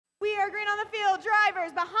are green on the field.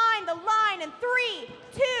 Drivers behind the line in 3,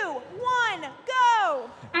 2, 1, go!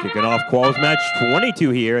 Kicking off Quals match 22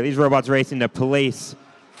 here. These robots racing to place.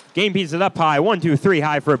 Game pieces up high. 1, 2, 3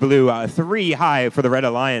 high for blue. 3 high for the Red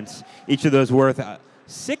Alliance. Each of those worth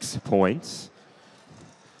 6 points.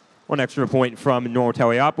 1 extra point from normal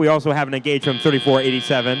tally-up. We also have an engage from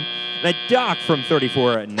 3487 and a dock from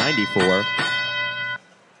 3494.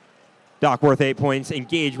 Dock worth 8 points.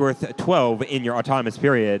 Engage worth 12 in your autonomous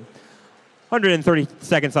period. 130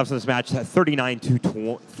 seconds left in this match. 39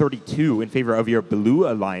 to 32 in favor of your Blue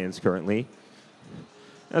Alliance currently.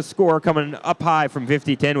 A score coming up high from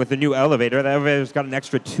 50-10 with the new elevator. The elevator's got an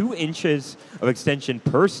extra 2 inches of extension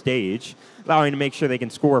per stage, allowing to make sure they can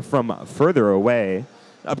score from further away.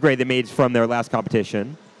 Upgrade they made from their last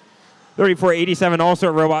competition. 3487 also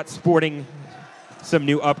a robot sporting some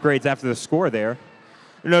new upgrades after the score there.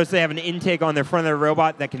 Notice they have an intake on their front of their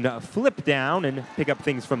robot that can flip down and pick up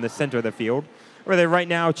things from the center of the field. Where they're right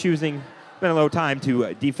now choosing, spend a little time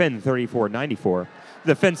to defend 3494.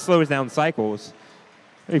 The defense slows down cycles.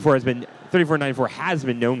 3494 has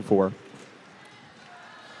been known for.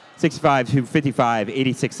 65 to 55,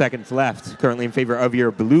 86 seconds left, currently in favor of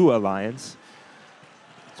your Blue Alliance.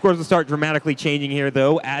 Scores will start dramatically changing here,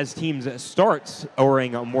 though, as teams start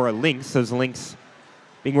scoring more links. Those links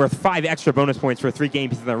being worth 5 extra bonus points for 3 game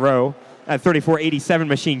pieces in a row. That 3487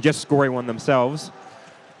 machine just scoring one themselves.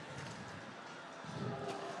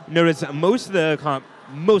 Notice most of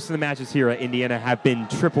the matches here at Indiana have been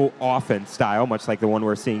triple offense style, much like the one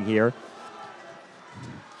we're seeing here.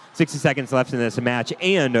 60 seconds left in this match,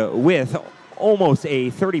 and with almost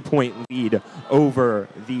a 30-point lead over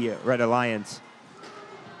the Red Alliance.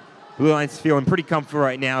 Blue Alliance is feeling pretty comfortable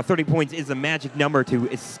right now. 30 points is the magic number to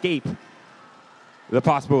escape the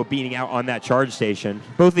possible beating out on that charge station.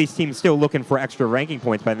 Both of these teams still looking for extra ranking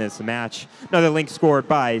points by this match. Another link scored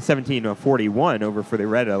by 17-41 over for the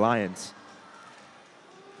Red Alliance.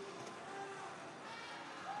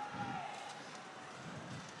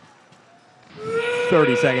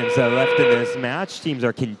 "30 seconds left in this match. Teams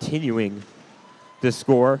are continuing to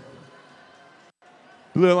score.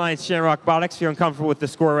 Blue Alliance Robotics feeling comfortable with the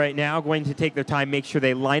score right now. Going to take their time, make sure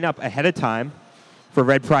they line up ahead of time for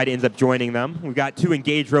Red Pride ends up joining them. We've got 2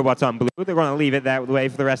 engaged robots on blue. They're going to leave it that way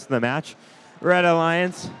for the rest of the match. Red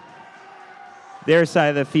Alliance, their side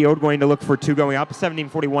of the field, going to look for 2 going up.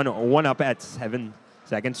 1741, 1 up at 7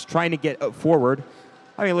 seconds. Trying to get forward.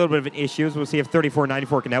 Having a little bit of an issue. We'll see if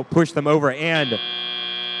 3494 can help push them over. And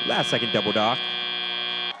last second double dock.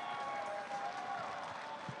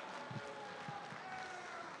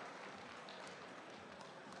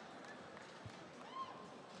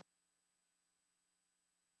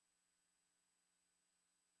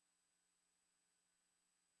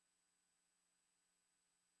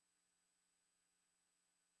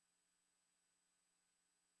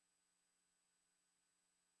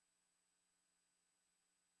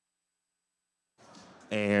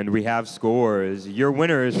 And we have scores. Your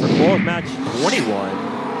winners for Quals match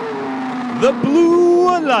 21, the Blue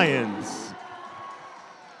Alliance.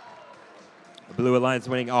 The Blue Alliance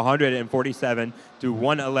winning 147 to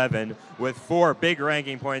 111 with 4 big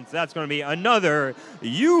ranking points. That's going to be another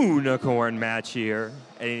unicorn match here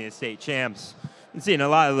at Indiana State Champs. Been seeing a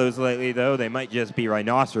lot of those lately, though. They might just be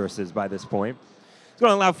rhinoceroses by this point. It's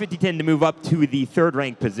going to allow 50-10 to move up to the 3rd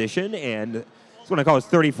ranked position, and it's going to cause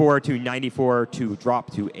 34 to 94 to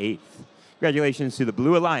drop to 8th. Congratulations to the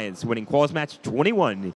Blue Alliance winning Quals match 21